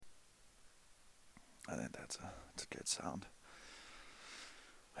I think that's a good sound.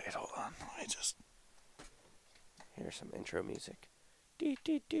 Wait, hold on. Let me just... Here's some intro music.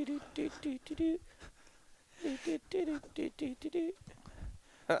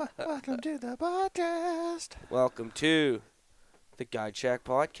 Welcome to the podcast. Welcome to the Guy Check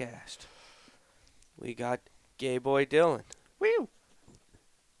Podcast. We got gay boy Dylan. Woo!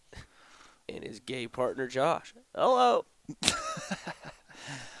 And his gay partner Josh. Hello.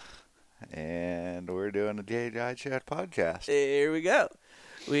 And we're doing a Gay Guy Chat podcast. Here we go.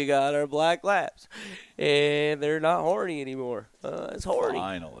 We got our black labs. And they're not horny anymore. It's horny.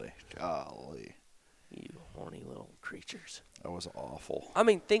 Finally. Golly. You horny little creatures. That was awful. I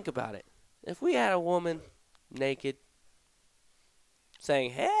mean, think about it. If we had a woman naked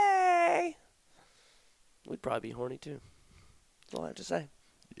saying, hey, we'd probably be horny too. That's all I have to say.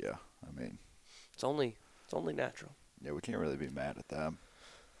 Yeah, I mean, It's only natural. yeah, we can't really be mad at them.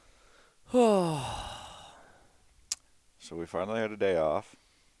 Oh. So we finally had a day off.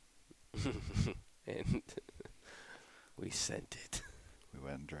 And we sent it. We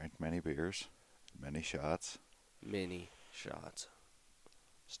went and drank many beers, many shots. Many shots.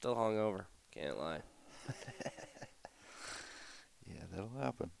 Still hungover. Can't lie. Yeah, that'll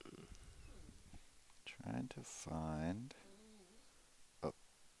happen. Trying to find... Oh,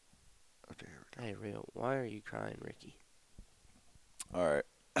 there we go. Hey, Rio, why are you crying, Ricky? All right.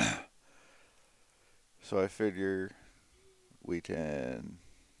 So I figure we can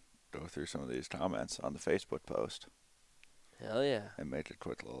go through some of these comments on the Facebook post Hell yeah. and make a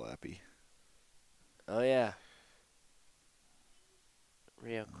quick little epi. Oh yeah.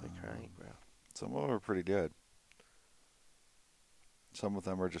 Rio, quit crying, bro. Some of them are pretty good. Some of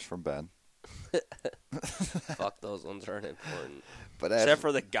them are just from Ben. Fuck, those ones aren't important. But Except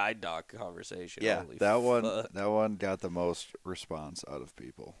for the guide dog conversation. yeah, Holy that fuck. one got the most response out of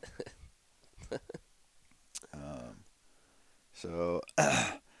people. So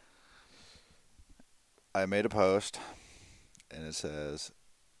I made a post, and it says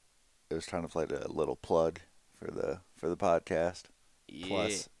it was kind of like a little plug for the podcast. Yeah.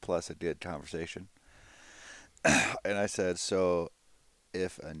 Plus a good conversation. And I said, so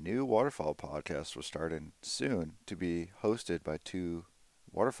if a new waterfall podcast was starting soon to be hosted by two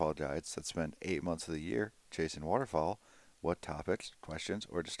waterfall guides that spend 8 months of the year chasing waterfall, what topics, questions,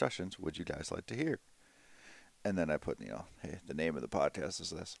 or discussions would you guys like to hear? And then I put, hey, the name of the podcast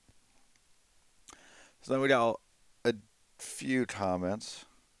is this. So then we got a few comments.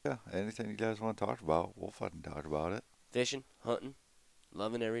 Yeah, anything you guys want to talk about, we'll fucking talk about it. Fishing, hunting,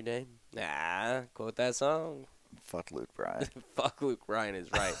 loving every day. Nah, quote that song. Fuck Luke Bryan. Fuck Luke Bryan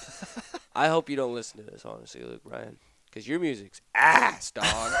is right. I hope you don't listen to this, honestly, Luke Bryan. Because your music's ass,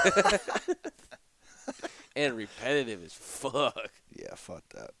 dog. And repetitive as fuck. Yeah, fuck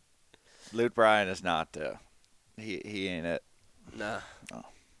that. Luke Bryan is not, he ain't it. Nah. Oh.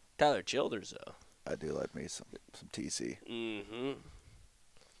 Tyler Childers, though. I do like me some TC. Mm-hmm.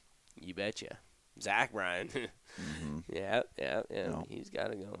 You betcha. Zach Bryan. Mm-hmm. Yeah. No. He's got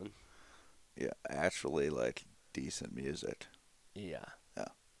it going. Yeah, actually, like, decent music. Yeah. Yeah.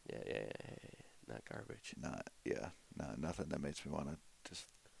 Yeah. Not garbage. Nothing that makes me want to just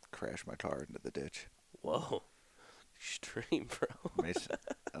crash my car into the ditch. Whoa. Extreme, bro.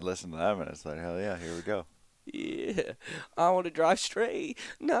 I listen to them and it's like, hell yeah, here we go. Yeah. I want to drive straight,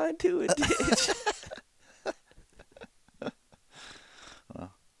 not into a ditch.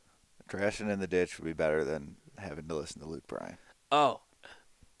 Well, crashing in the ditch would be better than having to listen to Luke Bryan. Oh.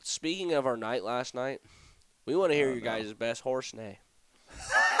 Speaking of our night last night, we want to hear Oh, your no. guys' best horse neigh.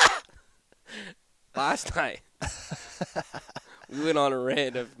 Last night, we went on a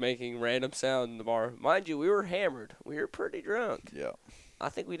rant of making random sound in the bar. Mind you, we were hammered. We were pretty drunk. Yeah. I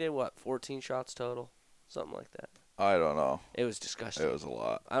think we did, 14 shots total? Something like that. I don't know. It was disgusting. It was a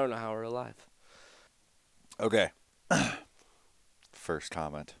lot. I don't know how we're alive. Okay. First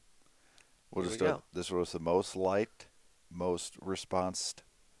comment. We'll Here just we do it. go. This was the most liked, most responsed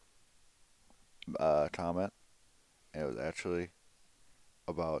comment. And it was actually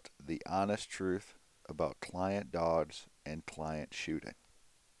about the honest truth about client dogs and client shooting.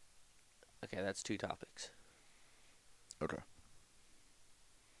 Okay, that's 2 topics. Okay.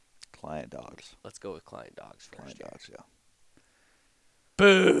 Client dogs. Let's go with client dogs first. Client here. dogs, yeah.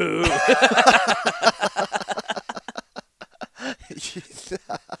 Boo!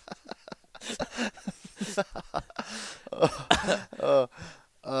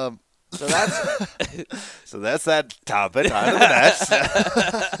 So that's So that's that topic. On to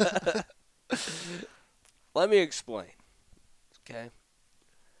the next. Let me explain. Okay.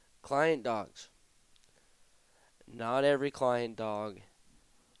 Client dogs. Not every client dog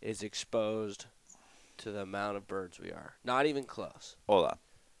is exposed to the amount of birds we are. Not even close. Hold on.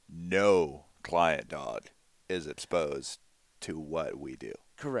 No client dog is exposed to what we do,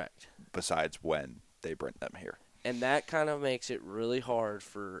 Correct. besides when they bring them here. And that kind of makes it really hard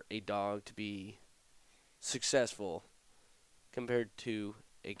for a dog to be successful compared to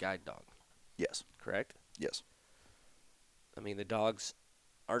a guide dog. Yes. Correct? Yes. I mean,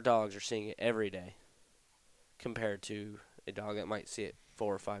 our dogs are seeing it every day compared to a dog that might see it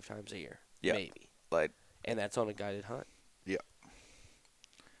 4 or 5 times a year. Yeah. Maybe. Like, And that's on a guided hunt. yeah.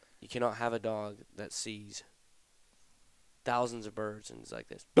 You cannot have a dog that sees thousands of birds and is like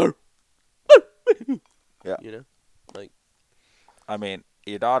this. Yeah. You know? Like, I mean,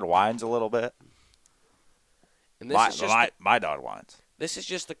 your dog whines a little bit. and this My dog whines. this is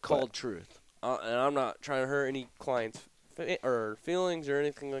just the cold truth. And I'm not trying to hurt any clients' or feelings or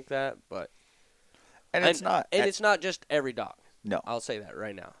anything like that, but And it's not. And it's not just every dog. No. I'll say that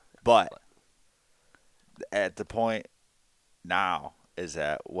right now. But at the point now is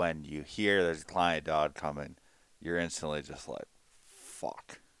that when you hear there's a client dog coming, you're instantly just like,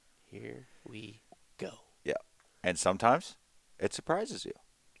 fuck. Here we go. Yeah. And sometimes it surprises you.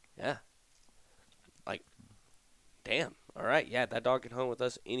 Yeah. Like, damn. All right. Yeah, that dog can hunt with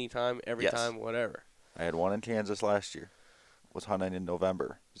us anytime, every Yes. time, whatever. I had one in Kansas last year. Was hunting in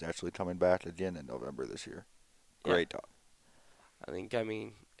November. He's actually coming back again in November this year. Great dog. I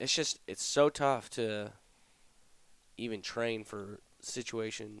mean, it's so tough to even train for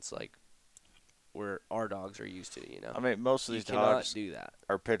situations like where our dogs are used to, you know? I mean, most of You these cannot dogs do that.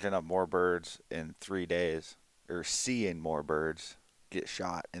 are picking up more birds in 3 days, or seeing more birds get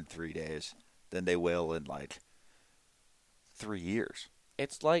shot in 3 days than they will in like 3 years.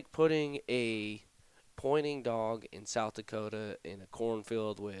 It's like putting a pointing dog in South Dakota in a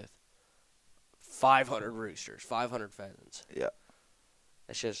cornfield with 500 roosters, 500 pheasants. Yeah.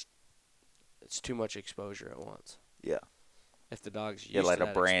 It's too much exposure at once. Yeah. If the dog's used Yeah, like to a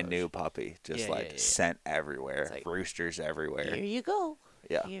that brand exposure. new puppy, just Yeah, like yeah, yeah. scent everywhere, It's like, roosters everywhere. Here you go.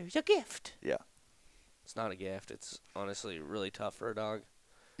 Yeah. Here's a gift. Yeah. It's not a gift. It's honestly really tough for a dog.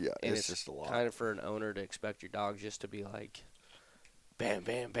 Yeah, And it's just a lot. Kind of for an owner to expect your dog just to be like, bam,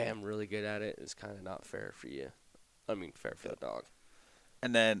 bam, bam, really good at it is kind of not fair for you. I mean, fair for the dog.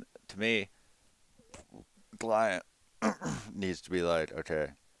 And then to me, client needs to be like, okay,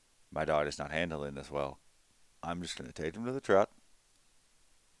 my dog is not handling this well. I'm just going to take him to the truck,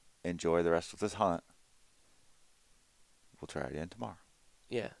 enjoy the rest of this hunt. We'll try again tomorrow.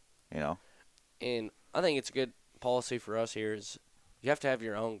 Yeah. You know? And I think it's a good policy for us here is you have to have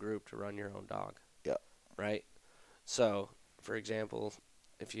your own group to run your own dog. Yeah. Right? So, for example,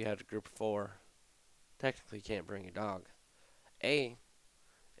 if you had a group of 4, technically you can't bring your dog. A,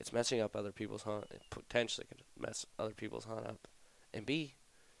 it's messing up other people's hunt. It potentially could mess other people's hunt up. And B,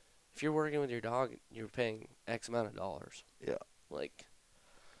 if you're working with your dog, you're paying X amount of dollars. Yeah. Like,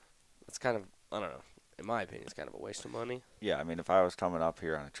 it's kind of, I don't know, in my opinion, it's kind of a waste of money. Yeah, I mean, if I was coming up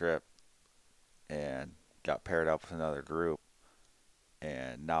here on a trip and got paired up with another group,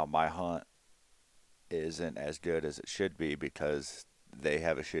 and now my hunt isn't as good as it should be because they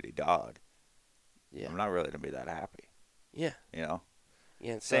have a shitty dog, Yeah. I'm not really going to be that happy. Yeah. You know?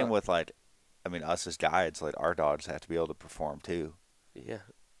 Yeah. It's Same not- with, like, I mean, us as guides, like, our dogs have to be able to perform too. Yeah.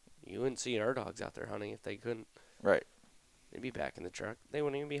 You wouldn't see our dogs out there hunting if they couldn't. Right. They'd be back in the truck. They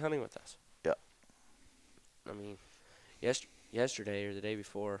wouldn't even be hunting with us. Yeah. I mean, yesterday or the day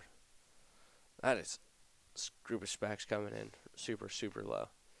before, I had this group of specs coming in super, super low.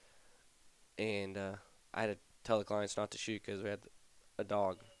 And I had to tell the clients not to shoot because we had a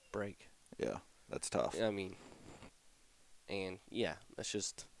dog break. Yeah, that's tough. I mean, and yeah,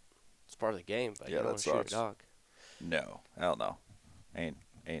 it's part of the game, but Yeah, you don't that want to shoot sucks. a dog. No, hell no.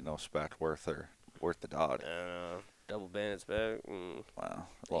 Ain't no spec worth the dog. Double bandits back. Wow.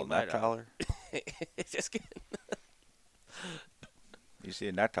 A little my neck dog. collar. Just kidding. You see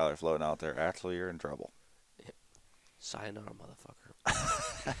a neck collar floating out there, actually you're in trouble. Sayonara,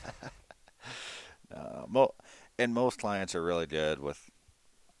 motherfucker. And most clients are really good with,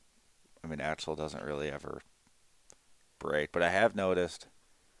 I mean, Axel doesn't really ever break, but I have noticed,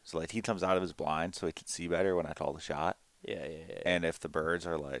 so like he comes out of his blind so he can see better when I call the shot. Yeah. And if the birds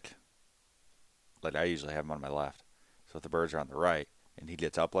are like I usually have them on my left. So if the birds are on the right and he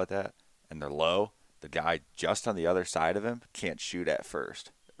gets up like that and they're low, the guy just on the other side of him can't shoot at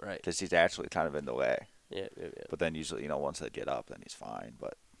first. Right. Because he's actually kind of in the way. Yeah. But then usually, once they get up, then he's fine.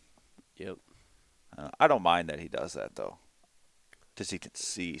 But Yep. I don't mind that he does that, though. Because he can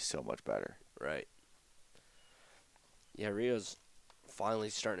see so much better. Right. Yeah, Rio's finally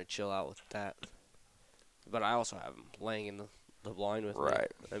starting to chill out with that. But I also have him laying in the the blind with me.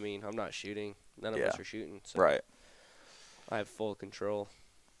 Right. I mean, I'm not shooting. None of Yeah. us are shooting. So Right. I have full control,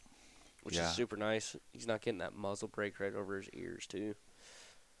 which Yeah. is super nice. He's not getting that muzzle brake right over his ears, too.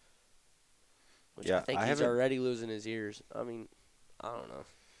 Which Yeah, I think I he's haven't- already losing his ears. I mean, I don't know.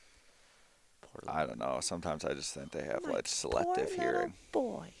 Poor I don't know. Sometimes I just think they have My like selective poor hearing. little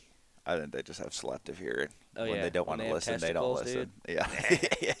boy. I think they just have selective hearing. Oh, When yeah. they don't When want they to have listen, they don't testicles,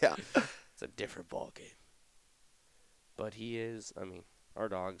 listen. Yeah. Yeah. It's a different ball game. But he is, I mean, our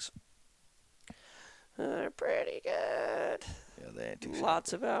dogs are pretty good. Yeah, they ain't too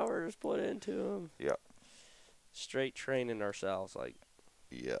Lots of hours put into them. Yeah. Straight training ourselves, like,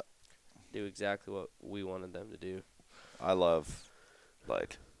 Yeah. do exactly what we wanted them to do. I love,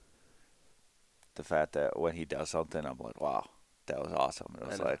 like, the fact that when he does something, I'm like, wow, that was awesome. And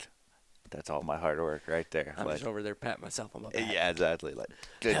I it's know. like, that's all my hard work right there. I'm like, just over there patting myself on my back. yeah, exactly. Like,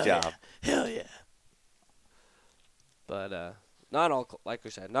 good Hell job. Yeah. Hell yeah. But, not all, like we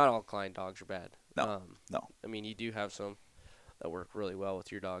said, not all client dogs are bad. No, no. I mean, you do have some that work really well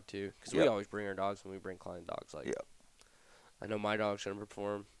with your dog, too. Because we Yep. always bring our dogs when we bring client dogs. Like, Yep. I know my dog's going to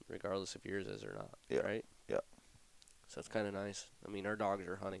perform regardless if yours is or not, Yep. right? Yep. So it's kind of nice. I mean, our dogs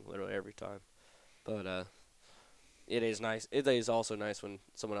are hunting literally every time. But it is nice. It is also nice when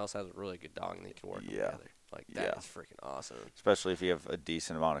someone else has a really good dog and they can work Yeah. together. Like, that Yeah. is freaking awesome. Especially if you have a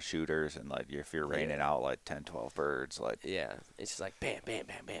decent amount of shooters and, like, if you're raining Yeah. out, like, 10, 12 birds, like, Yeah. It's just like bam, bam,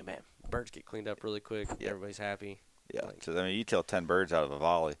 bam, bam, bam. Birds get cleaned up really quick. Yeah. Everybody's happy. yeah. Like- So, I mean, you kill 10 birds out of a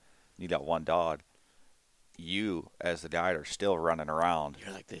volley, you got one dog. You, as the guide, are still running around.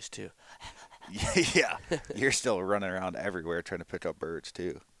 You're like this, too. Yeah. You're still running around everywhere trying to pick up birds,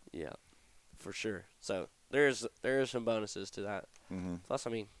 too. Yeah, for sure. So there are some bonuses to that. Mm-hmm. Plus, I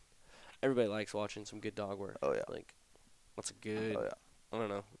mean, everybody likes watching some good dog work. Oh, yeah. Like, what's a good? Oh, yeah. I don't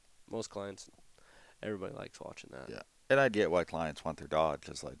know. Most clients, everybody likes watching that. Yeah. And I get why clients want their dog,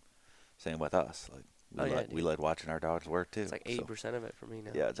 because, like, same with us. Like, Oh, yeah, we dude. like watching our dogs work, too. It's like so- 80% of it for me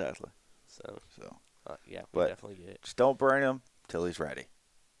now. Yeah, exactly. So So, yeah, we But- definitely get it. just don't burn him till he's ready.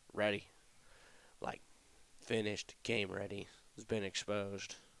 Ready, like finished, game ready, has been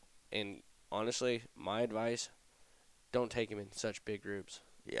exposed, and honestly, my advice: don't take him in such big groups.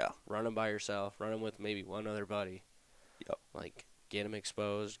 Yeah. Run him by yourself. Run him with maybe one other buddy. Yep. Like, get him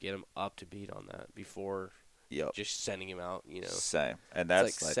exposed, get him up to beat on that before Yep. just sending him out, you know. Same. And It's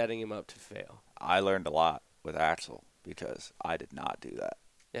that's, like like, setting him up to fail. I learned a lot with Axel, because I did not do that.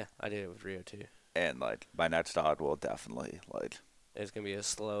 Yeah, I did it with Rio too. And, like, my next dog will definitely, like, It's going to be a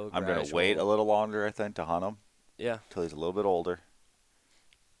slow, I'm going to gradual- wait a little longer, I think, to hunt him Yeah, till he's a little bit older.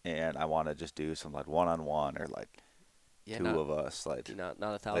 And I want to just do some, like, one-on-one or, like, yeah, two not, of us. Like, not a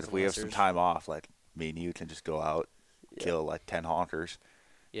like, thousand if we have some lessers. time off, like, me and you can just go out, Yeah. kill, like, 10 honkers,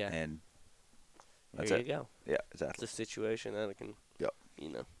 Yeah, and that's here it. you go. Yeah, It's exactly. a situation that it can, Yep. you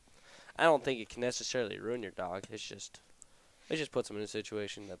know. I don't think it can necessarily ruin your dog. It just puts them in a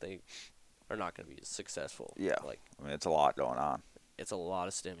situation that they are not going to be successful. Yeah. Like, I mean, it's a lot going on. it's a lot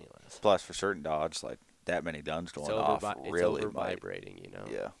of stimulus. Plus, for certain dogs, like, that many guns going It's off it's really over might. vibrating, you know.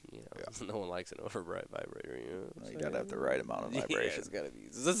 Yeah. You know, no one likes an over bright vibrator. You know. what I'm You gotta have the saying? right amount of Yeah, vibration. it's gotta be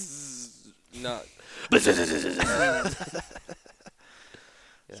zzz, not.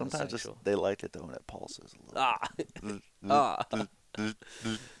 Yeah, Sometimes sexual. they like it though when it pulses a little. Ah.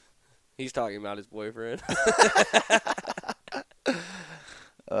 He's talking about his boyfriend.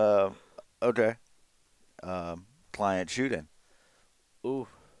 Okay. Client shooting. Ooh.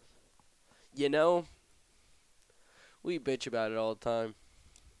 You know, we bitch about it all the time.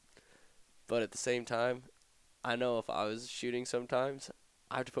 But at the same time, I know if I was shooting sometimes,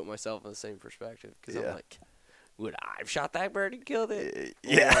 I have to put myself in the same perspective. Because Yeah. I'm like, would I have shot that bird and killed it?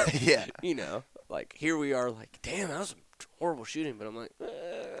 Yeah, Or, yeah. You know, like, here we are like, damn, that was horrible shooting. But I'm like,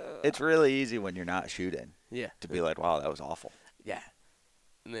 It's really easy when you're not shooting yeah. to be like, wow, that was awful. Yeah.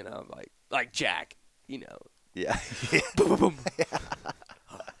 And then I'm like Jack, you know. Yeah. Boom, boom, boom.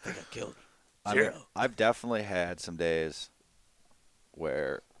 Oh, I think I killed I mean, 0. I've definitely had some days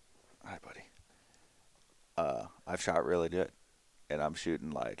where, hi, buddy. I've shot really good, and I'm shooting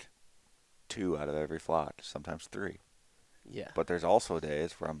like 2 out of every flock, sometimes 3. Yeah. But there's also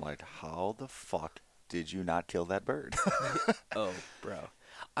days where I'm like, how the fuck did you not kill that bird? Oh, bro.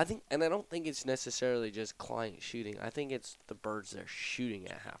 I don't think it's necessarily just client shooting. I think it's the birds they're shooting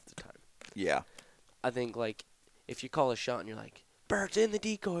at half the time. Yeah. I think, like, if you call a shot and you're like, birds in the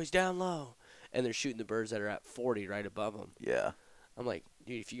decoys down low, and they're shooting the birds that are at 40 right above them. Yeah. I'm like,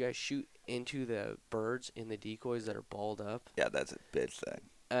 dude, if you guys shoot into the birds in the decoys that are balled up, Yeah, that's a big thing.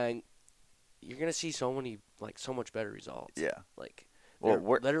 and you're going to see so much better results. Yeah. Like, Well, they're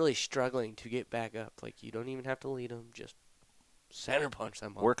we're- literally struggling to get back up. Like, you don't even have to lead them. Just center punch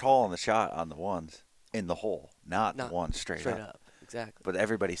them. We're calling the shot on the ones in the hole, not the one straight up. up. Exactly. But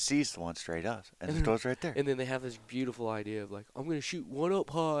everybody sees the one straight up, and it goes right there. And then they have this beautiful idea of like, I'm gonna shoot one up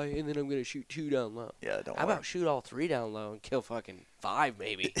high, and then I'm gonna shoot 2 down low. Yeah, don't How worry. about shoot all 3 down low and kill fucking 5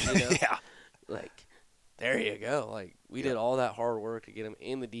 maybe? You know? Yeah. Like, there you go. Like, we did all that hard work to get them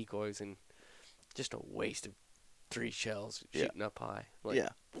in the decoys, and just a waste of 3 shells shooting up high. Like, Yeah.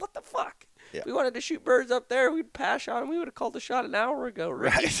 what the fuck? Yeah. We wanted to shoot birds up there. We'd pass shot them. We would have called the shot an hour ago,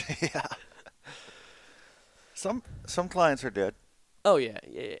 right? Right. Yeah. Some clients are dead. Oh, yeah.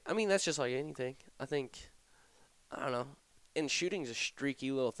 I mean, that's just like anything. I think, I don't know. And shooting's a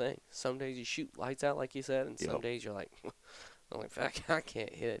streaky little thing. Some days you shoot lights out, like you said, and some days you're like, I'm like, fuck, I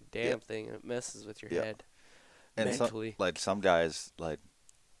can't hit a damn thing, and it messes with your head And mentally. some guys,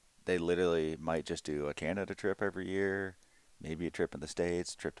 they literally might just do a Canada trip every year, maybe a trip in the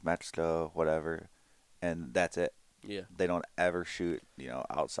States, trip to Mexico, whatever, and that's it. Yeah. They don't ever shoot,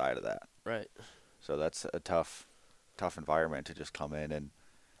 outside of that. Right. So that's a tough environment to just come in and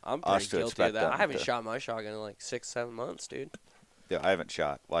I'm us pretty to guilty of expect that. them I haven't to- shot my shotgun in like 6-7 months, dude. Yeah, I haven't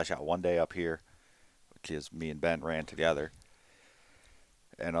shot. Well, I shot one day up here because me and Ben ran together.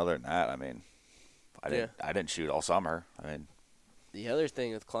 And other than that, I mean, I didn't shoot all summer. I mean, The other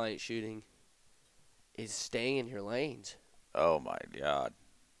thing with client shooting is staying in your lanes. oh my God.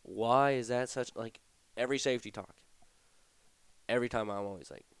 Why is that such, like, every safety talk? Every time I'm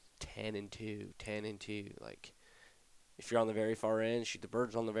always like, 10 and 2, 10 and 2. Like, if you're on the very far end, shoot the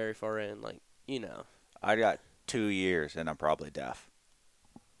birds on the very far end. Like, I got 2 years and I'm probably deaf.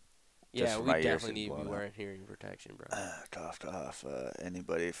 Just Yeah, for we my ears definitely getting need to be blown out. wearing hearing protection, bro. Cough, cough.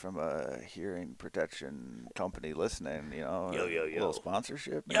 Anybody from a hearing protection company listening, Yo. a little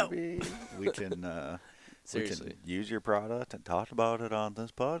sponsorship Yo. maybe? We can Seriously. use your product and talk about it on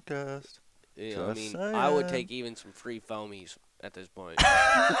this podcast. You know, I Just mean, I would saying. take even some free foamies at this point.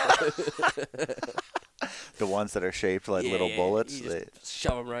 The ones that are shaped like Yeah, little yeah, bullets. You just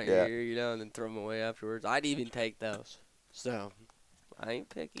shove them right Yeah. here, and then throw them away afterwards. I'd even take those. So, I ain't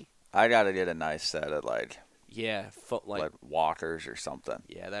picky. I gotta get a nice set of Yeah, like walkers or something.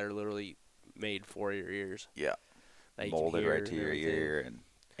 yeah, that are literally made for your ears. Yeah. That you can Molded hear right to and your everything. ear and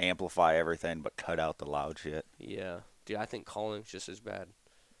amplify everything, but cut out the loud shit. Yeah. Dude, I think calling's just as bad.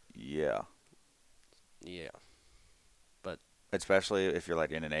 Yeah. Yeah. Especially if you're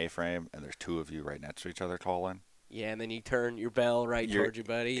in an A-frame and there's 2 of you right next to each other calling. Yeah, and then you turn your bell right towards your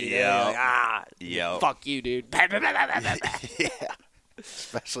buddy. Yeah. You're like, Yeah. fuck you, dude. Yeah.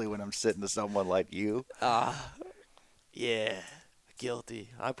 Especially when I'm sitting to someone like you. Yeah. Guilty.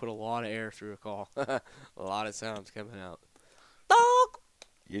 I put a lot of air through a call. A lot of sounds coming out. Dog!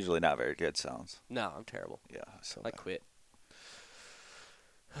 Usually not very good sounds. No, I'm terrible. Yeah. So I quit.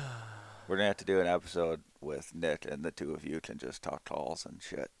 we're going to have to do an episode with Nick and the 2 of you can just talk calls and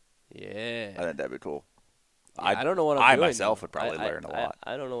shit. Yeah. I think that'd be cool. Yeah, I don't know what I'm doing. I myself though. would probably learn a lot.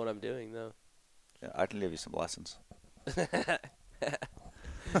 I don't know what I'm doing, though. Yeah, I can give you some lessons.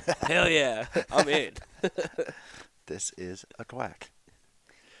 Hell yeah. I'm in. This is a quack.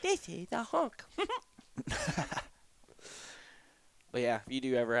 This is a hunk. But yeah, if you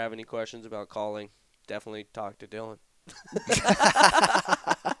do ever have any questions about calling, definitely talk to Dylan.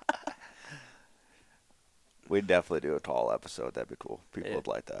 We'd definitely do a call episode. That'd be cool. People Yeah. would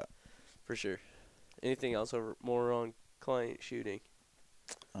like that. For sure. Anything else more on client shooting?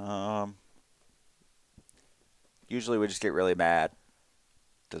 Usually we just get really mad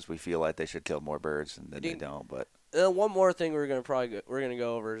because we feel like they should kill more birds and then they Dude. don't. But One more thing we're gonna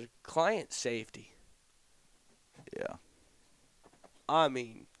go over is client safety. yeah, I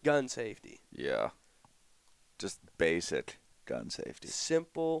mean, gun safety. yeah, just basic gun safety.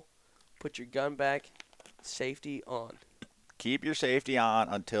 Simple. Put your gun back. Safety on. Keep your safety on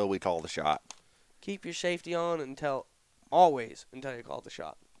until we call the shot. Keep your safety on until you call the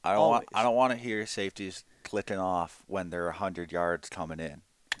shot. I Always. don't want to hear safeties clicking off when they're 100 yards coming in.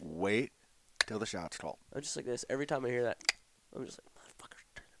 Wait till the shot's called. I'm just like this. Every time I hear that, I'm just like, motherfucker,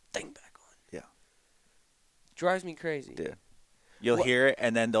 turn the thing back on. Yeah. Drives me crazy. Dude. You'll What- hear it,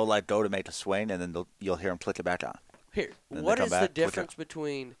 and then they'll go to make a swing, and then you'll hear them click it back on. Here, Then what they come is the back, click it. difference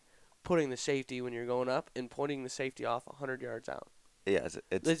between putting the safety when you're going up and putting the safety off 100 yards out? Yeah,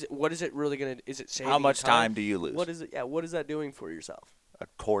 What is it really going to, is it saving how much time? time do you lose? What is it? Yeah, what is that doing for yourself? A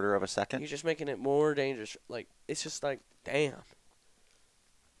quarter of a second? You're just making it more dangerous. Like, it's just like, damn.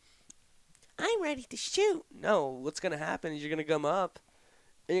 I'm ready to shoot. No, what's going to happen is you're going to come up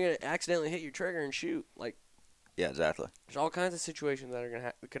and you're going to accidentally hit your trigger and shoot. Like, Yeah, exactly. there's all kinds of situations that are going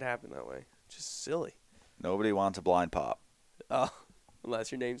to could happen that way. Just silly. Nobody wants a blind pop. Oh,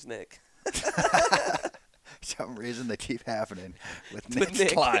 unless your name's Nick. some reason they keep happening with With Nick's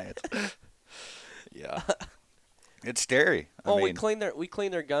Nick. clients. Yeah. It's scary. I we mean, clean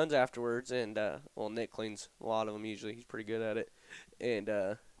their guns afterwards, and Nick cleans a lot of them usually. He's pretty good at it, and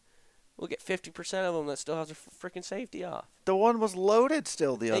we'll get 50% of them that still has their freaking safety off. the one was loaded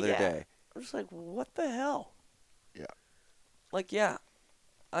still the other Yeah. day. I'm just like, what the hell? Yeah. Like, yeah,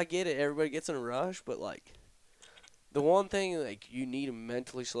 I get it. Everybody gets in a rush, but like, the one thing like you need to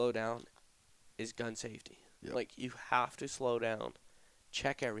mentally slow down is gun safety. Yep. Like, you have to slow down,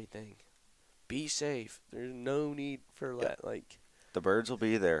 check everything, be safe. There's no need for that. Like, The birds will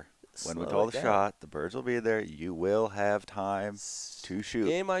be there. When we slow call it the down. shot, the birds will be there. You will have time to shoot.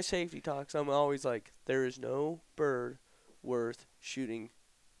 In my safety talks, I'm always like, there is no bird worth shooting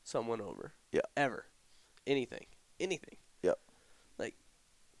someone over. Yeah. Ever. Anything. Yep. Like,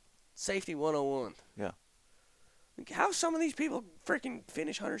 safety 101. Yeah. Like, how some of these people freaking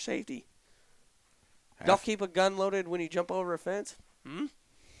finish hunter safety? Y'all keep a gun loaded when you jump over a fence?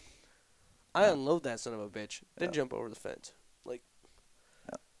 I unload that son of a bitch, then Yeah. jump over the fence. Like,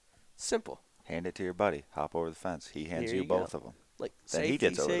 Yeah. simple. Hand it to your buddy. Hop over the fence. He hands Here you you go. both of them. Like, Then safety, he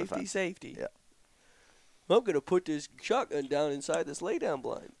gets over the safety, fence. safety. Yeah. I'm going to put this shotgun down inside this laydown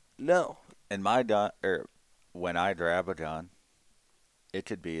blind. No. And my gun, or when I grab a gun, it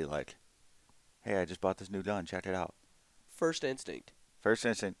could be like, hey, I just bought this new gun. Check it out. First instinct. First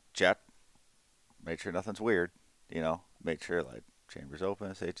instant, check. Make sure nothing's weird. Make sure like chamber's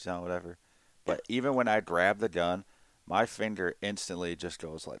open, safety's on, whatever. But even when I grab the gun, my finger instantly just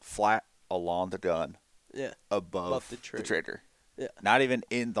goes like flat along the gun, Yeah. above the the trigger. trigger. Yeah. Not even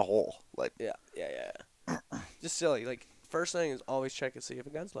in the hole. Like, Yeah. Just silly. Like, first thing is always check and see if a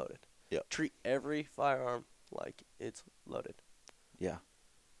gun's loaded. Yep. Treat every firearm like it's loaded. yeah.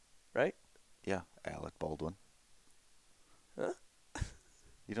 Right? Yeah, Alec Baldwin. Huh?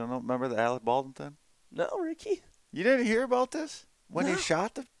 You don't remember the Alec Baldwin thing? No, Ricky. You didn't hear about this? When No. he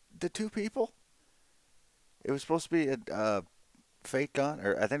shot the two people? It was supposed to be a fake gun,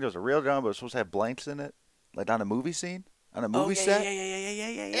 or I think it was a real gun, but it was supposed to have blanks in it, like on a movie scene, on a movie set.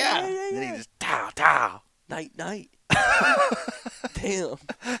 Yeah. Then he just tow. Night. Damn.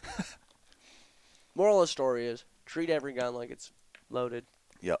 Moral of the story is treat every gun like it's loaded.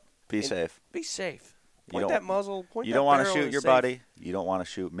 Yep. Be And safe. Be safe. You Point don't- that muzzle. Point You that don't want to barrel shoot and your safe. buddy. You don't want to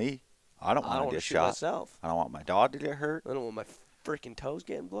shoot me. I don't I want don't to want to get shoot shot. myself. I don't want my dog to get hurt. I don't want my freaking toes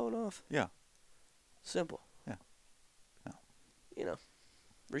getting blown off. Yeah. Simple. Yeah.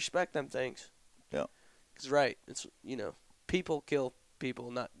 Respect them things. Yeah. Cause right, it's people kill people,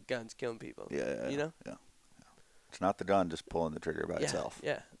 not guns killing people. Yeah. You know? Yeah. It's not the gun just pulling the trigger by Yeah. itself.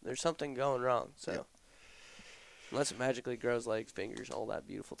 Yeah. There's something going wrong. So. Yeah. Unless it magically grows legs, fingers, all that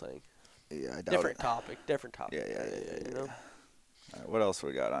beautiful thing. Yeah, I doubt Different it. topic. Yeah. You know? All right, what else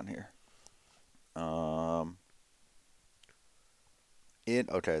we got on here?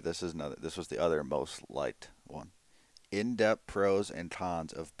 This was the other most liked one. In-depth pros and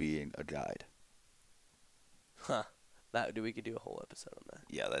cons of being a guide. Huh. We could do a whole episode on that.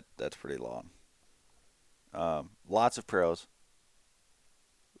 Yeah, that's pretty long. Lots of pros,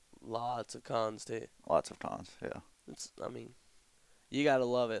 Lots of cons too. lots of cons. Yeah, You gotta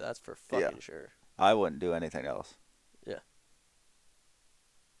love it. That's for fucking Yeah. sure. I wouldn't do anything else.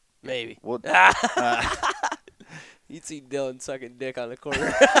 Maybe. Well, You'd see Dylan sucking dick on the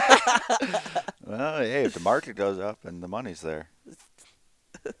corner. well, hey, if the market goes up and the money's there,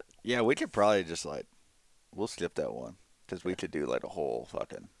 yeah, we could probably just we'll skip that one because we could do like a whole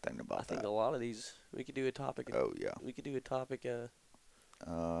fucking thing I about think that. a lot of these we could do a topic. Oh yeah. We could do a topic. Yeah.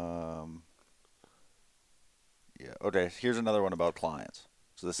 Okay. Here's another one about clients.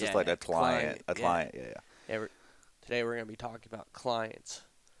 So this is Yeah, like yeah, a client. client, A yeah. client. Yeah. Today we're gonna be talking about clients.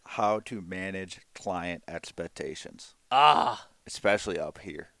 How to manage client expectations, Ah, especially up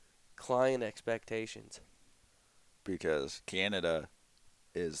here, client expectations. because Canada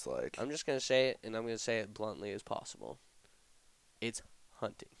is like. I'm just gonna say it, and I'm gonna say it bluntly as possible. It's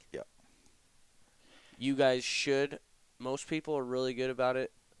hunting. Yep. You guys should. Most people are really good about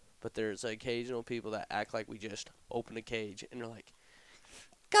it, but there's occasional people that act like we just open a cage and they're like,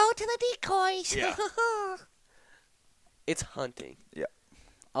 "Go to the decoys." Yeah. It's hunting. Yeah.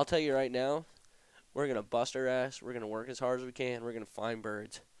 I'll tell you right now, we're gonna bust our ass. We're gonna work as hard as we can. We're gonna find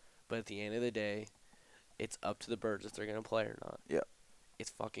birds, but at the end of the day, it's up to the birds if they're gonna play or not. Yeah.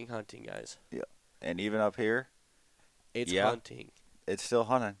 It's fucking hunting, guys. And even up here, It's Yeah. hunting. it's still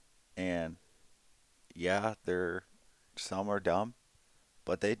hunting. And yeah, some are dumb,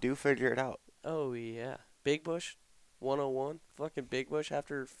 but they do figure it out. Oh yeah, Big Bush, 101, fucking Big Bush.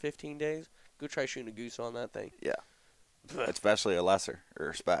 After 15 days, go try shooting a goose on that thing. Especially a lesser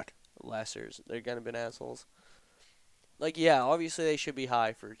or a spec. lessers. They're gonna be assholes. Like, yeah, obviously they should be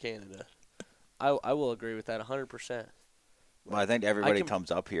high for Canada. I will agree with that 100%. Well, I think everybody can-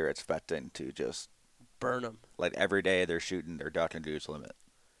 comes up here expecting to just, Burn them. like, every day they're shooting their duck and goose limit.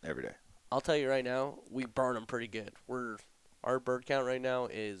 Every day. I'll tell you right now, we burn them pretty good. Our bird count right now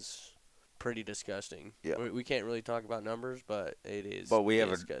is pretty disgusting. Yeah. We can't really talk about numbers, but it is. But we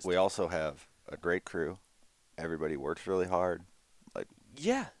disgusting. also have a great crew. Everybody works really hard.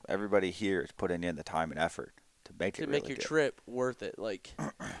 Yeah. Everybody here is putting in the time and effort to make To it make really your good. trip worth it. Like,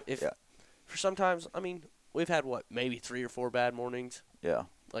 if Yeah. for sometimes, I mean, we've had maybe 3 or 4 bad mornings. Yeah.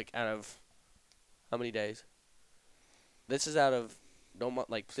 Like, out of how many days? This is out of this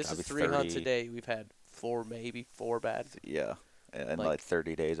gotta is be 3 hunts a 30. day. We've had 4 bad. Yeah. And Like- like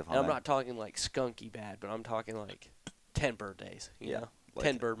 30 days of And hunting. I'm not talking like skunky bad, but I'm talking like 10 bird days. You Yeah, know, like-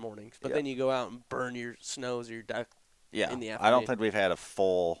 10 bird mornings. But yeah. then you go out and burn your snows or your duck Yeah. in the I don't afternoon. think we've had a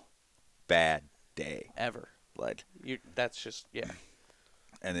full bad day. ever. Like, That's just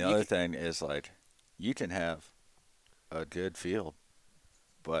and the You other can- thing is, like, you can have a good field,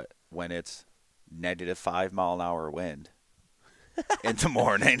 but when it's negative 5 mile an hour wind in the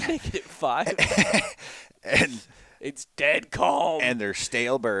morning -5. and It's dead calm. and there's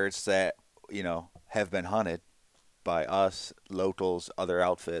stale birds that, have been hunted by us, locals, other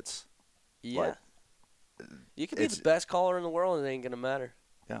outfits. yeah. like, You can be it's- the best caller in the world and it ain't gonna matter.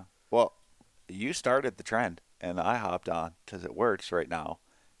 Yeah. Well, you started the trend, and I hopped on because it works right now.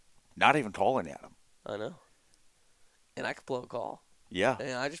 Not even calling at them. I know. And I could blow a call. Yeah.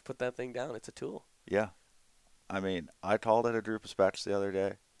 And I just put that thing down. It's a tool. Yeah. I mean, I called at a group of specs the other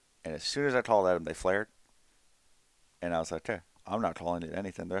day, and as soon as I called at them, they flared. And I was like, okay, I'm not calling it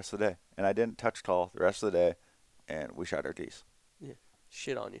anything the rest of the day. And I didn't touch call the rest of the day, and we shot our geese.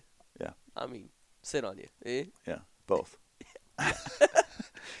 Shit on you. Yeah. I mean, sit on you. Eh? Yeah, both.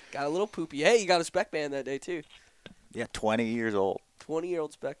 Got a little poopy. Hey, you got a spec man that day too. Yeah, 20 years old.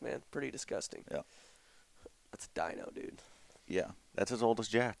 20-year-old spec man. Pretty disgusting. Yeah. That's a dino, dude. Yeah, that's as old as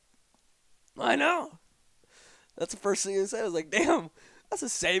Jack. I know. That's the first thing I said. I was like, damn, that's the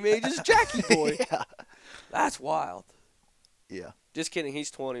same age as Jackie boy. Yeah. That's wild. Yeah. Just kidding.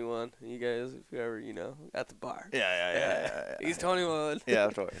 He's 21. You guys, whoever, at the bar. Yeah. He's 21. Yeah,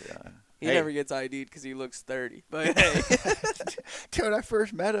 of course. Yeah. He Hey. never gets ID'd because he looks 30. But hey. Dude, when I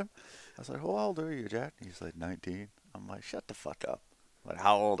first met him, I was like, how old are you, Jack? He's like, 19. I'm like, shut the fuck up. I'm like,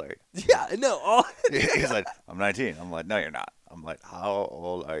 how old are you? Yeah, no. He's like, I'm 19. I'm like, no, you're not. I'm like, how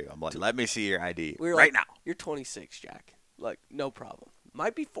old are you? I'm like, let me see your ID We're right like, now. You're 26, Jack. Like, no problem.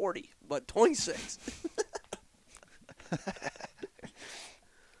 Might be 40, but 26.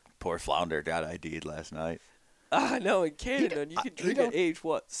 Poor Flounder got ID'd last night. I know, in Canada, you can he drink at don't- age,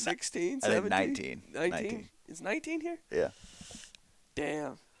 what, 16, I think 17? 19. 19? Is 19 here? Yeah.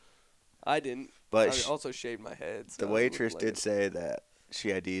 Damn. I didn't. But I also shaved my head. So the I waitress looked like did say that she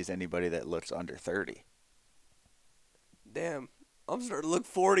IDs anybody that looks under 30. Damn. I'm starting to look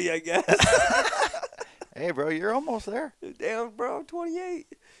 40, I guess. Hey, bro, you're almost there. Damn, bro, I'm 28.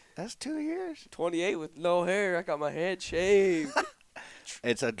 That's 2 years. 28 with no hair. I got my head shaved.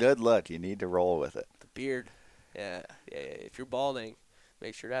 It's a good look. You need to roll with it. The beard. Yeah. If you're balding,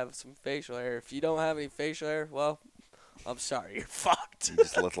 make sure to have some facial hair. If you don't have any facial hair, well, I'm sorry. You're fucked. You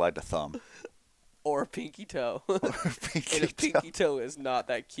just look like the thumb. Or a pinky toe. Pinky And a toe. pinky toe is not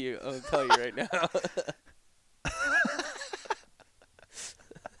that cute. I'll tell you right now.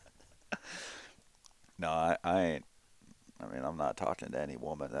 No, I ain't. I mean, I'm not talking to any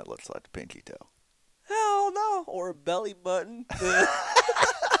woman that looks like the pinky toe. Hell no. Or a belly button.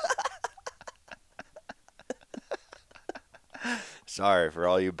 Sorry for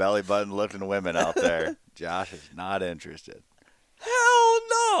all you belly button looking women out there. Josh is not interested. Hell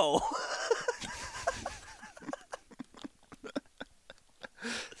no.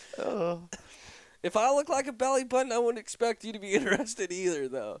 Oh. If I look like a belly button, I wouldn't expect you to be interested either,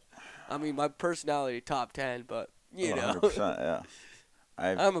 though. I mean, my personality top 10, but you know, 100%, yeah.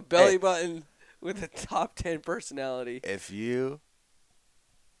 I'm a belly Hey, button with a top 10 personality. if you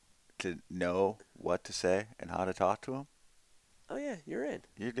could know what to say and how to talk to them, Oh yeah, you're in.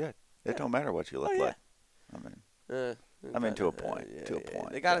 you're good. It Yeah. don't matter what you look Oh, yeah. like. I mean, I mean, to a point, to a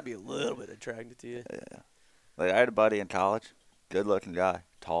point, They got to yeah. be a little bit attracted to you. yeah. Like I had a buddy in college, good-looking guy,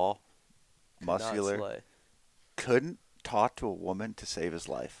 tall, Not muscular, slay. couldn't talk to a woman to save his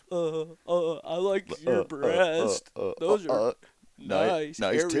life. I like your breast. Those are nice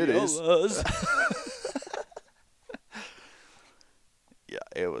nice titties. areolas. Yeah,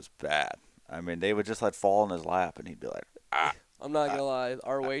 it was bad. I mean, they would just let fall in his lap, and he'd be like, ah. I'm not gonna lie.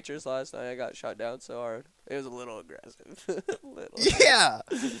 Our waitress last night, I got shot down so hard. It was a little aggressive. Little. Yeah.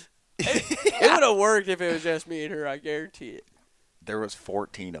 It would have worked if it was just me and her. I guarantee it. There was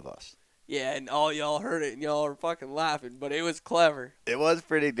 14 of us. Yeah, and all y'all heard it, and y'all were fucking laughing, but it was clever. It was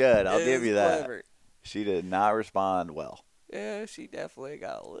pretty good. I'll It give was you that. clever. She did not respond well. Yeah, she definitely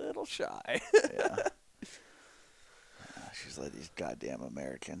got a little shy. Yeah. She's like, these goddamn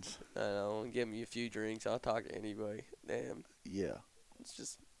Americans. I know, give me a few drinks, I'll talk to anybody. Damn, Yeah. it's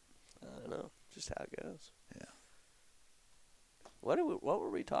just, I don't know, just how it goes. Yeah. What were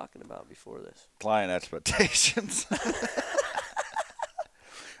we talking about before this? Client expectations.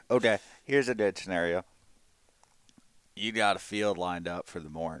 Okay, here's a dead scenario. You got a field lined up for the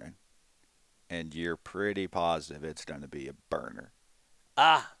morning, and you're pretty positive it's going to be a burner.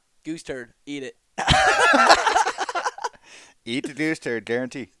 Ah, goose turd, eat it. Eat the goose turd,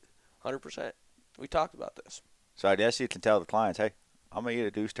 guarantee. 100%. We talked about this. So I guess you can tell the clients, hey, I'm going to eat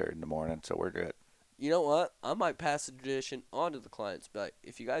a goose turd in the morning, so we're good. You know what? I might pass the tradition on to the clients, but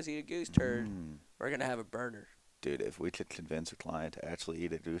if you guys eat a goose turd, we're going to have a burner. Dude, if we could convince a client to actually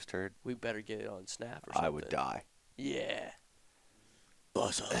eat a goose turd, We better get it on Snap or something. I would die. Yeah.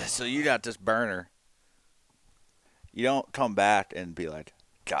 So you got this burner. You don't come back and be like,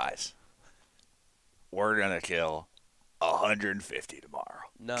 guys, we're going to kill 150 tomorrow.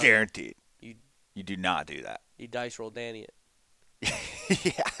 No. Guaranteed. You- You do not do that. You dice roll Danny it.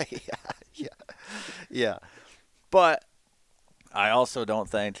 Yeah. But I also don't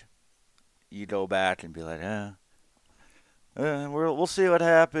think you go back and be like, we'll see what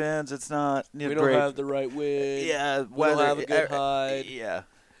happens. It's not We don't have the right wind. yeah, We don't have a good hide. Yeah.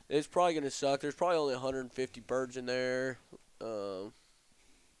 It's probably going to suck. There's probably only 150 birds in there.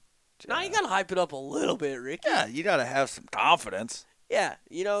 Now you got to hype it up a little bit, Ricky. Yeah, you got to have some confidence. Yeah.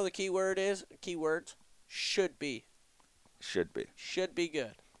 You know the key word is? Keywords? Should be. Should be. Should be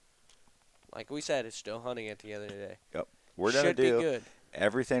good. Like we said, it's still hunting at the end of the day. Yep. We're going to Should be do good.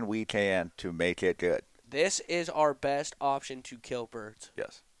 everything we can to make it good. This is our best option to kill birds.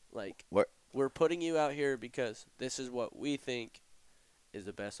 Yes. Like, What? we're putting you out here because this is what we think is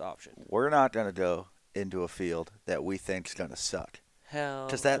the best option. We're not going to go into a field that we think's going to suck. Hell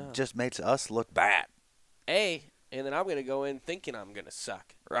Because that no. just makes us look bad. And then I'm going to go in thinking I'm going to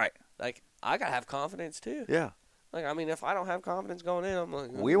suck. Right. Like, I got to have confidence, too. Yeah. Like, I mean, if I don't have confidence going in, I'm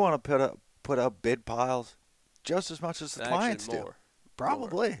like... We want to put up bid piles just as much as the Actually, clients do. more.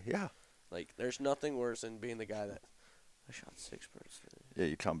 Probably, yeah. Like, there's nothing worse than being the guy that... I shot 6 birds today. Yeah,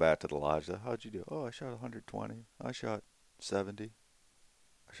 you come back to the lodge. How'd you do? Oh, I shot 120. I shot 70.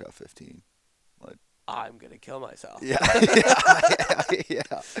 I shot 15. I'm going to kill myself. Yeah. Yeah.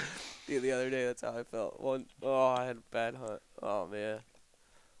 Dude, the other day, that's how I felt. I had a bad hunt. Oh, man.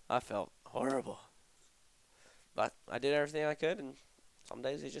 I felt horrible. But I did everything I could, and some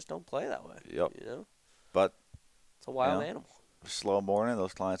days they just don't play that way. Yep. You know? But It's a wild Yeah. animal. slow morning,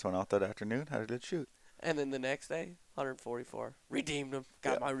 those clients went out that afternoon, had a good shoot. And then the next day, 144. Redeemed them.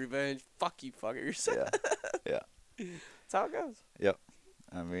 Got Yeah. my revenge. Fuck you, fuckers. Yeah. Yeah. That's how it goes.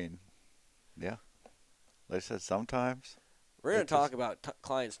 I mean, yeah. Like I said, sometimes We're going It to talk about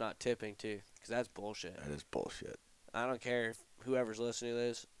clients not tipping, too, because that's bullshit. that is bullshit. I don't care if whoever's listening to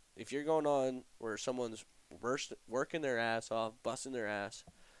this. If you're going on where someone's working their ass off, busting their ass,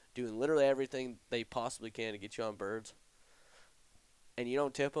 doing literally everything they possibly can to get you on birds, and you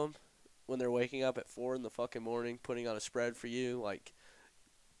don't tip them when they're waking up at 4 in the fucking morning, putting on a spread for you, like,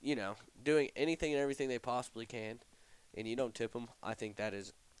 you know, doing anything and everything they possibly can, and you don't tip them, I think that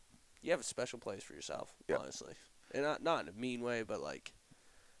is, you have a special place for yourself, Yeah. honestly. And not in a mean way, but, like,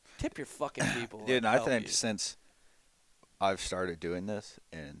 tip your fucking people. Dude, that and I help think you. since I've started doing this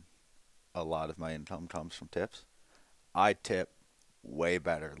and a lot of my income comes from tips, I tip way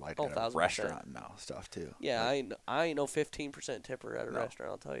better like Oh, at a 1000%. restaurant now stuff too. Yeah, Like, I ain't no 15% tipper at a No.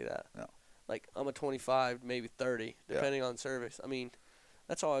 restaurant, I'll tell you that. No. Like, I'm a 25, maybe 30, Yeah. depending on service. I mean,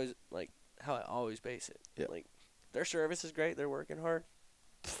 that's always, like, how I always base it. Yeah. Like, their service is great, they're working hard.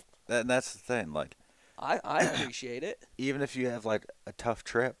 and that's the thing. Like, I appreciate it. even if you have like a tough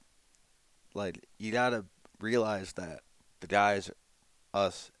trip, like you gotta realize that the guys,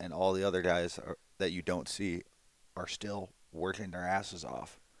 us, and all the other guys that you don't see, are still working their asses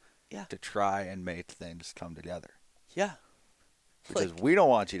off. Yeah. To try and make things come together. Yeah. Because Like, we don't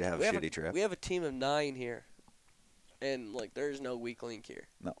want you to have a we have shitty trip. We have a team of 9 here, and, like, there's no weak link here.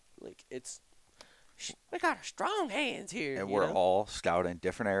 No. Like, we got strong hands here. And you we're know? all scouting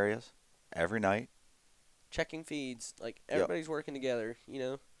different areas every night. Checking feeds. Like, Yep. everybody's working together, you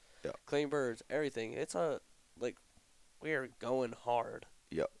know? Yep. Clean birds, everything. It's we are going hard.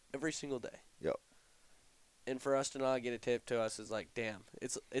 Yep. Every single day. Yep. And for us to not get a tip to us is like, damn,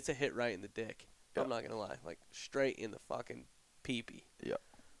 it's a hit right in the dick. Yep. I'm not going to lie. Like, straight in the fucking pee-pee. Yep.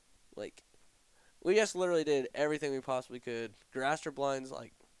 Like, we just literally did everything we possibly could. Grassed our blinds,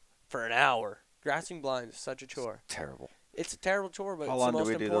 like, for an hour. Grassing blinds is such a chore. Terrible. It's a terrible chore, but How it's long the do most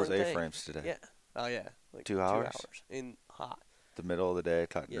we do those important thing. A-frames today? Yeah. Oh, yeah. Like 2 hours? 2 hours. In hot. The middle of the day,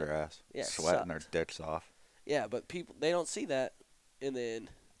 cutting Yeah. grass, Yeah, it sweating our sucked. dicks off. Yeah, but people, they don't see that. And then,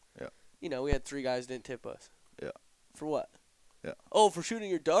 Yeah. you know, we had 3 guys didn't tip us. Yeah. For what? Yeah. Oh, for shooting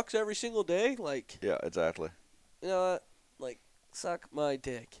your ducks every single day? Like, Yeah, exactly. you know what? Like, suck my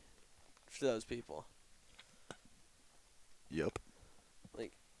dick for those people. Yep.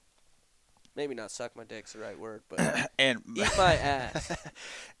 Like, maybe not suck my dick's the right word, but And eat my ass.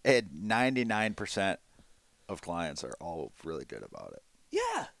 and 99% of clients are all really good about it.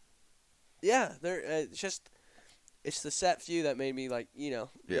 Yeah. Yeah, they're it's just it's the set few that made me like, you know,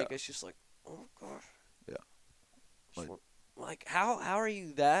 Yeah. think it's just like, oh gosh. Yeah. Just Like- like how are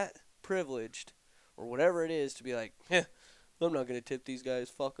you that privileged or whatever it is to be like, I'm not going to tip these guys,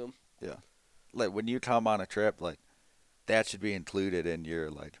 fuck them. Like when you come on a trip, like that should be included in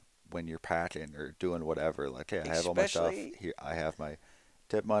your like when you're packing or doing whatever. Like, hey, I have all my stuff Especially- here. I have my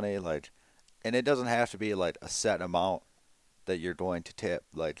tip money. Like, and it doesn't have to be like a set amount that you're going to tip.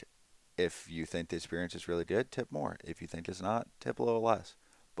 Like, if you think the experience is really good, tip more. If you think it's not, tip a little less.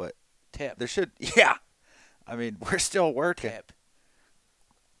 But Tip. there should, yeah. I mean, we're still working. Tip.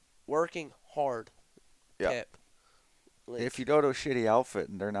 Working hard. Yeah. Tip. Like, If you go to a shitty outfit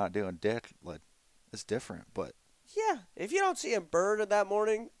and they're not doing dick, like, it's different. But yeah, if you don't see a bird that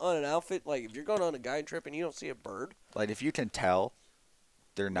morning on an outfit, like if you're going on a guide trip and you don't see a bird, like, if you can tell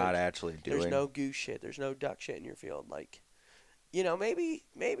they're not Like, actually doing. there's no goose shit, there's no duck shit in your field. Like, you know, maybe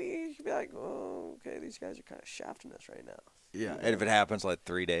you could be like, oh, okay, these guys are kind of shafting us right now. Yeah, and if it happens like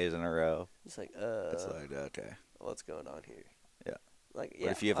 3 days in a row, It's like, it's like okay. what's going on here? Yeah. Like, But yeah.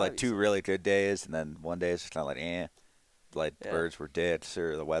 if you have like 2 obviously. really good days and then one day it's just kind of like like the Yeah. birds were dicks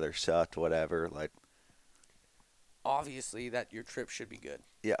or the weather sucked, whatever. Like, Obviously, that your trip should be good.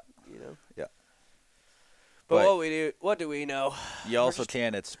 Yeah. You know. Yeah. But But- what do we know? you We're also just-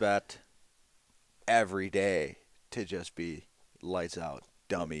 can't expect every day to just be lights out,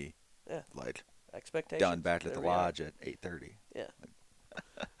 dummy, Yeah. like Expectations. done back at There the we are. lodge at 8:30. Yeah.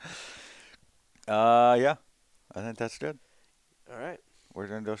 Yeah, I think that's good. All right. We're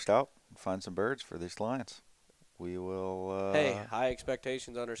gonna go scout and find some birds for these clients. We will. Hey, high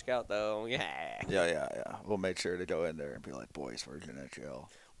expectations on our scout though. Yeah. Yeah. We'll make sure to go in there and be like, boys, we're gonna chill.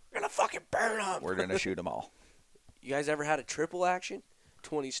 We're gonna fucking burn them. We're gonna shoot them all. You guys ever had a triple action?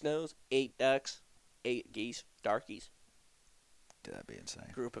 20 snows, 8 ducks, 8 geese, darkies, That'd be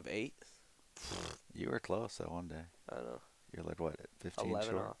insane. group of 8. You were close that one day. I don't know. You're like what? At 15 11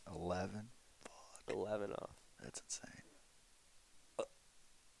 short? off. 11. 11 off. That's insane.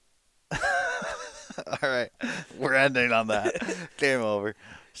 All right, we're ending on that. Game over.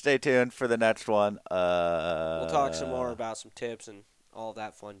 Stay tuned for the next one. We'll talk some more about some tips and all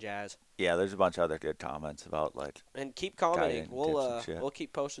that fun jazz. Yeah, there's a bunch of other good comments about like. And keep commenting. Guiding We'll tips and shit. we'll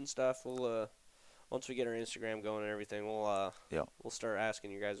keep posting stuff. We'll once we get our Instagram going and everything, we'll we'll start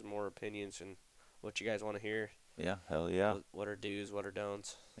asking you guys more opinions and what you guys want to hear. Yeah, hell yeah. What are do's, what are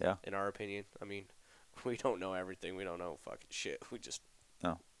don'ts. Yeah. In our opinion, I mean, we don't know everything. We don't know fucking shit. We just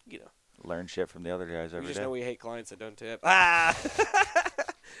No. You know. Learn shit from the other guys We every just day. know we hate clients that don't tip. Ah!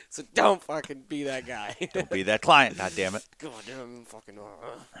 So don't fucking be that guy. Don't be that client. God damn it. God damn, fucking.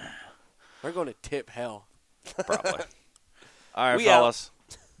 We're going to tip hell. Probably. All right, We out. fellas.